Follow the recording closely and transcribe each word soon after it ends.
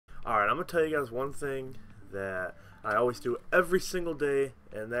Alright, I'm going to tell you guys one thing that I always do every single day,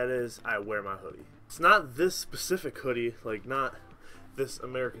 and that is I wear my hoodie. It's not this specific hoodie, like not this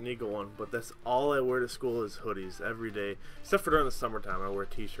American Eagle one, but that's all I wear to school is hoodies every day. Except for during the summertime, I wear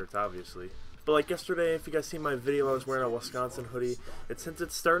t-shirts, obviously. But like yesterday, if you guys seen my video, I was wearing a Wisconsin hoodie. And since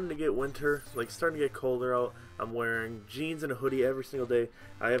it's starting to get winter, like starting to get colder out, I'm wearing jeans and a hoodie every single day.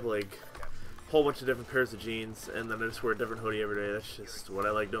 I have like a whole bunch of different pairs of jeans, and then I just wear a different hoodie every day. That's just what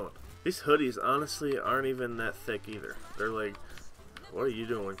I like doing. These hoodies, honestly, aren't even that thick either. They're like, what are you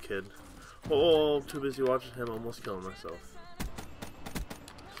doing, kid? Oh, I'm too busy watching him, almost killing myself.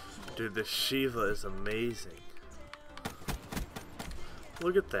 Dude, this Shiva is amazing.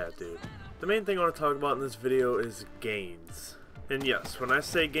 Look at that, dude. The main thing I want to talk about in this video is gains. And yes, when I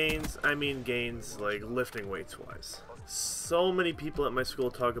say gains, I mean gains like lifting weights wise. So many people at my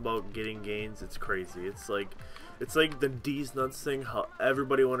school talk about getting gains, it's crazy. It's like the D's nuts thing, how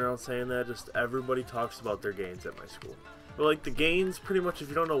everybody went around saying that, just everybody talks about their gains at my school. But like the gains, pretty much if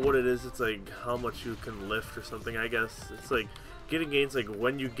you don't know what it is, it's like how much you can lift or something, I guess. It's like getting gains, like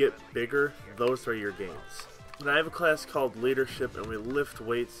when you get bigger, those are your gains. And I have a class called Leadership, and we lift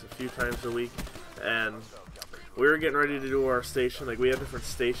weights a few times a week, and we were getting ready to do our station. Like we have different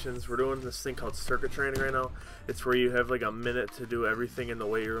stations. We're doing this thing called circuit training right now. It's where you have like a minute to do everything in the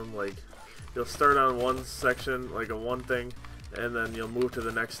weight room. Like you'll start on one section, like a one thing, and then you'll move to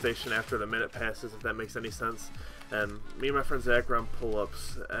the next station after the minute passes, if that makes any sense. And me and my friend Zach are on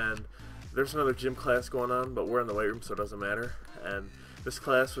pull-ups, and there's another gym class going on, but we're in the weight room, so it doesn't matter. And this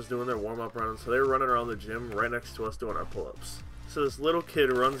class was doing their warm-up run, so they were running around the gym right next to us doing our pull-ups. So this little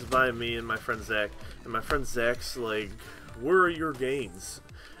kid runs by me and my friend Zach, and my friend Zach's like, "Where are your gains?"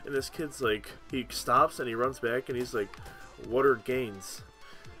 And this kid's like, he stops and he runs back and he's like, "What are gains?"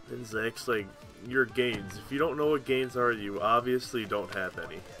 And Zach's like, "Your gains. If you don't know what gains are, you obviously don't have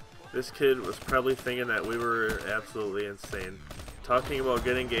any." This kid was probably thinking that we were absolutely insane, talking about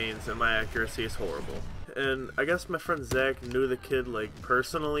getting gains, and my accuracy is horrible. And I guess my friend Zach knew the kid like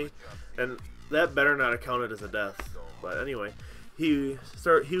personally, and that better not have counted as a death. But anyway, he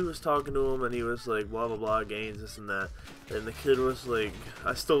was talking to him, and he was like, blah blah blah, gains, this and that. And the kid was like,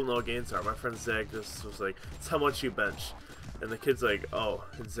 "I still don't know what gains are." My friend Zach just was like, "It's how much you bench." And the kid's like, "Oh."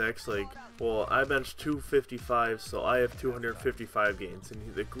 And Zach's like, "Well, I bench 255, so I have 255 gains."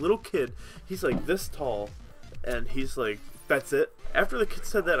 And the little kid, he's like this tall, and he's like, "That's it?" After the kid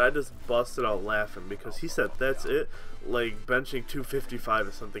said that, I just busted out laughing because he said, "That's it?" Like benching 255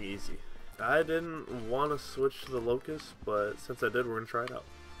 is something easy. I didn't want to switch to the Locust, but since I did, we're going to try it out.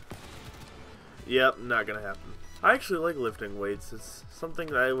 Yep, not going to happen. I actually like lifting weights. It's something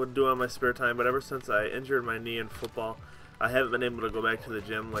that I would do on my spare time, but ever since I injured my knee in football, I haven't been able to go back to the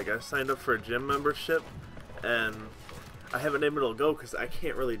gym. Like, I signed up for a gym membership, and I haven't been able to go because I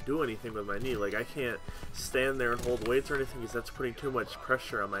can't really do anything with my knee. Like, I can't stand there and hold weights or anything because that's putting too much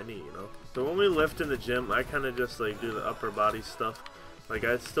pressure on my knee, you know? So when we lift in the gym, I kind of just, like, do the upper body stuff. Like,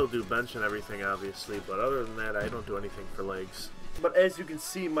 I still do bench and everything, obviously, but other than that, I don't do anything for legs. But as you can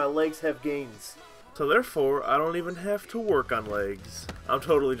see, my legs have gains. So therefore, I don't even have to work on legs. I'm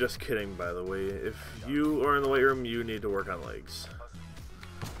totally just kidding, by the way. If you are in the weight room, you need to work on legs.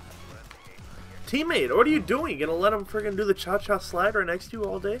 Teammate, what are you doing? You gonna let him friggin' do the cha-cha slide right next to you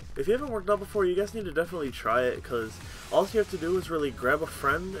all day? If you haven't worked out before, you guys need to definitely try it, because all you have to do is really grab a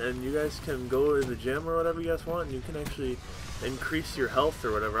friend, and you guys can go to the gym or whatever you guys want, and you can actually increase your health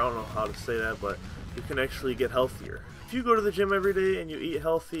or whatever. I don't know how to say that, but you can actually get healthier. If you go to the gym every day and you eat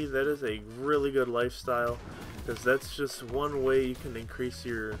healthy, that is a really good lifestyle, because that's just one way you can increase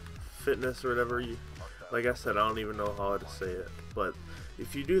your fitness or whatever. Like I said, I don't even know how to say it, but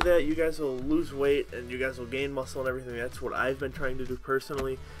if you do that, you guys will lose weight and you guys will gain muscle and everything. That's what I've been trying to do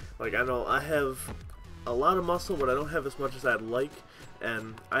personally. Like, I know I have a lot of muscle, but I don't have as much as I'd like,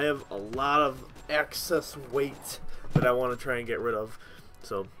 and I have a lot of excess weight that I want to try and get rid of.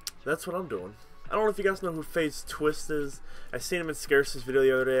 So that's what I'm doing. I don't know if you guys know who FaZe Twist is. I seen him in Scarce's video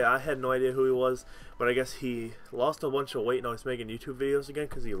the other day. I had no idea who he was, but I guess he lost a bunch of weight. Now he's making YouTube videos again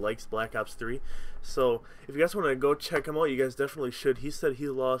because he likes Black Ops 3. So if you guys want to go check him out, you guys definitely should. He said he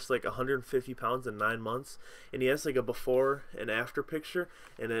lost like 150 pounds in 9 months, and he has like a before and after picture,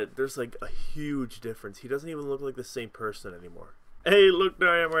 and there's like a huge difference. He doesn't even look like the same person anymore. Hey, look, there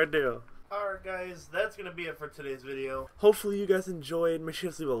I am right there. Alright guys, that's going to be it for today's video. Hopefully you guys enjoyed. Make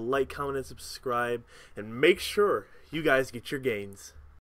sure to leave a like, comment, and subscribe. And make sure you guys get your gains.